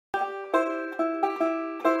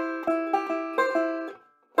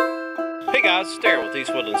Hey guys, it's Darren with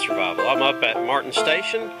East Woodland Survival. I'm up at Martin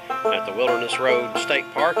Station at the Wilderness Road State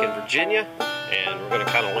Park in Virginia, and we're going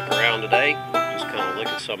to kind of look around today. Just kind of look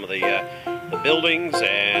at some of the buildings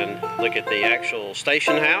and look at the actual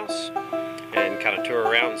station house and kind of tour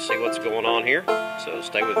around and see what's going on here. So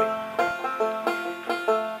stay with me.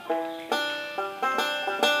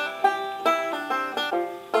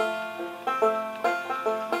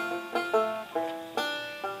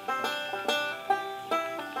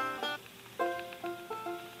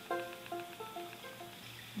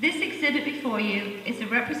 This exhibit before you is a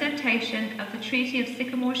representation of the Treaty of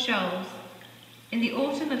Sycamore Shoals. In the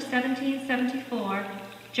autumn of 1774,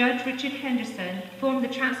 Judge Richard Henderson formed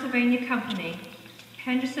the Transylvania Company.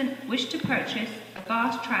 Henderson wished to purchase a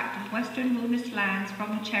vast tract of western wilderness lands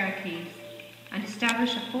from the Cherokees and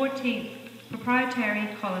establish a 14th proprietary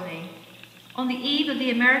colony. On the eve of the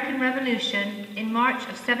American Revolution, in March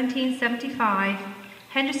of 1775,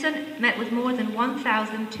 Henderson met with more than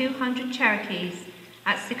 1,200 Cherokees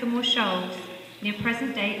at Sycamore Shoals, near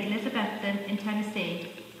present-day Elizabethton in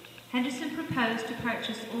Tennessee. Henderson proposed to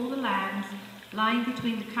purchase all the lands lying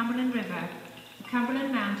between the Cumberland River, the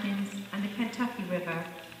Cumberland Mountains, and the Kentucky River.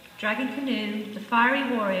 Dragon Canoe, the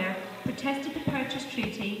fiery warrior, protested the purchase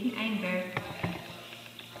treaty in anger.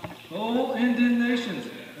 All Indian nations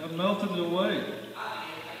have melted away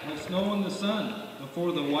like snow in the sun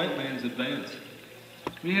before the white man's advance.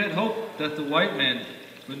 We had hoped that the white man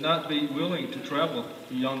would not be willing to travel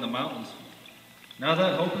beyond the mountains. Now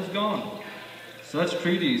that hope is gone. Such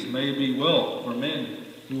treaties may be well for men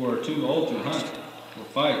who are too old to hunt or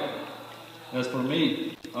fight. As for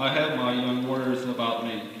me, I have my young warriors about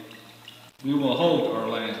me. We will hold our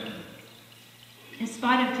land. In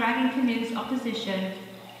spite of Dragon Canoe's opposition,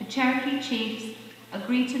 the Cherokee chiefs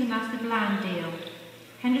agreed to the massive land deal.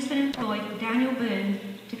 Henderson employed Daniel Boone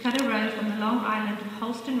to cut a road from the Long Island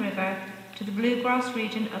Holston River to the bluegrass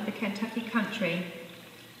region of the Kentucky country.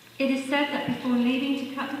 It is said that before leaving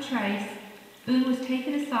to cut the trace, Boone was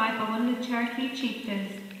taken aside by one of the Cherokee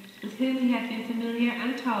chieftains with whom he had been familiar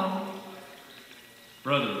and told,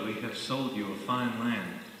 "Brother, we have sold you a fine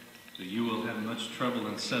land, but you will have much trouble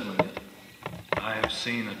in settling it. I have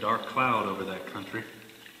seen a dark cloud over that country."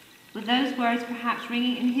 With those words perhaps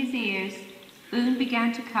ringing in his ears, Boone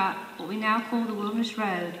began to cut what we now call the Wilderness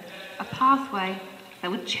Road, a pathway that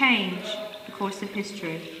would change the course of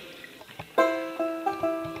history.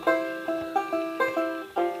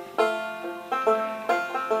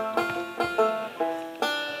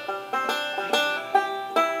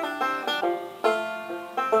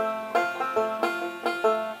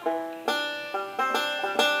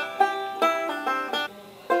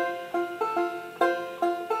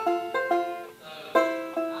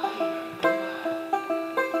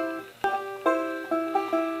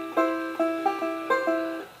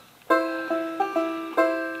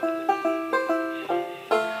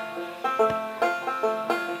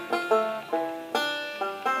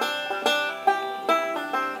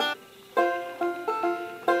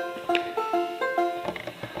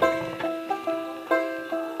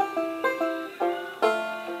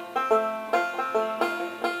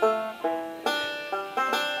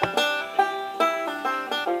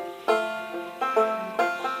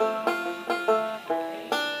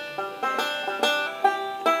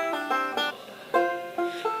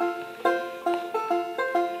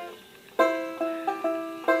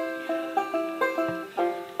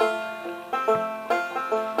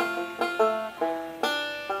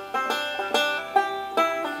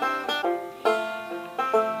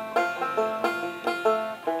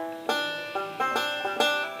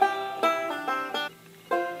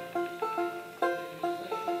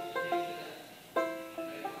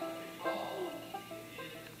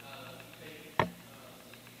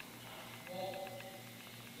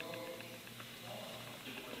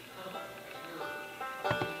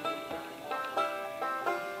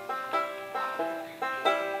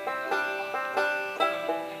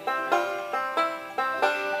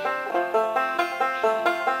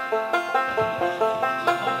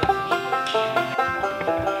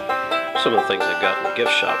 Some of the things they've got in the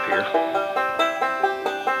gift shop here.